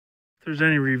If there's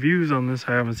any reviews on this,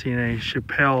 I haven't seen any.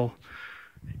 Shappell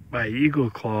by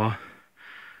Eagle Claw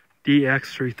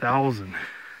dx3000.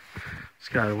 It's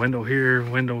got a window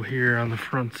here on the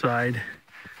front side.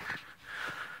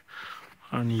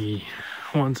 On the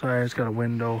one side, it's got a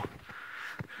window.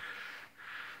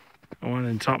 I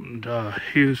wanted something to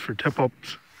use for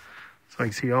tip-ups so I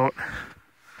can see out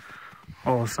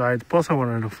all the sides. Plus, I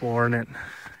wanted a floor in it.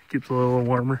 Keeps it a little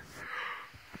warmer.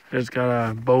 It's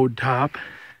got a bowed top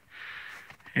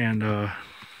and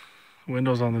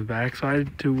windows on the back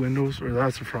side. 2 windows, or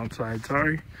that's the front side,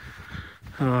 sorry.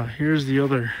 Here's the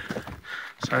other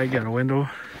side. Got a window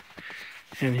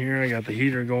in here. I got the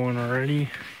heater going already.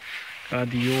 Got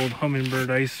the old Humminbird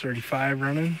Ice 35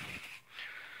 running.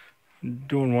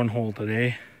 Doing 1 hole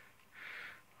today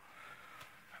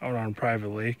out on a private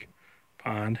lake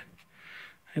pond.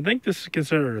 I think this is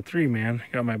considered a 3-man.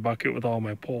 Got my bucket with all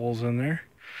my poles in there.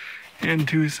 And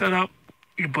to set up,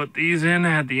 you put these in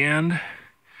at the end.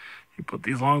 You put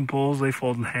these long poles, they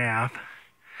fold in half.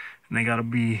 And they gotta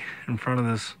be in front of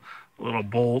this little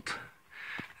bolt.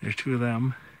 There's 2 of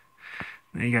them.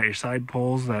 Then you got your side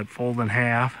poles that fold in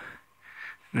half.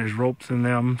 And there's ropes in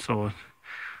them, so,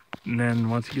 and then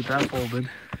once you get that folded,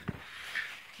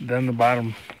 then the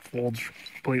bottom folds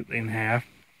completely in half.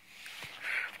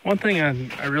 One thing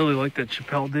I really like that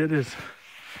Shappell did is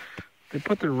they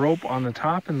put their rope on the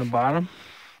top and the bottom.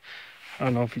 I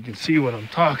don't know if you can see what I'm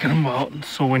talking about.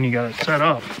 So when you got it set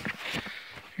up,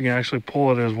 you can actually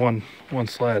pull it as one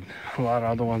sled. A lot of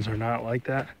other ones are not like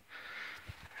that.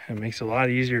 It makes it a lot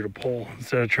easier to pull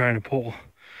instead of trying to pull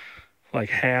like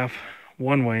half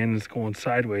one way and it's going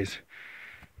sideways.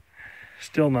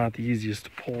 Still not the easiest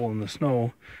to pull in the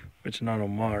snow, which none of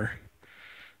them are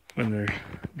when they're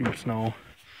deep snow.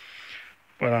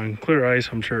 But on clear ice,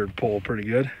 I'm sure it'd pull pretty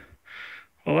good.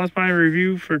 Well, that's my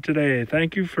review for today.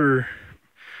 Thank you for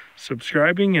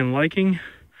subscribing and liking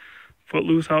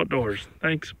Footloose Outdoors.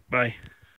 Thanks. Bye.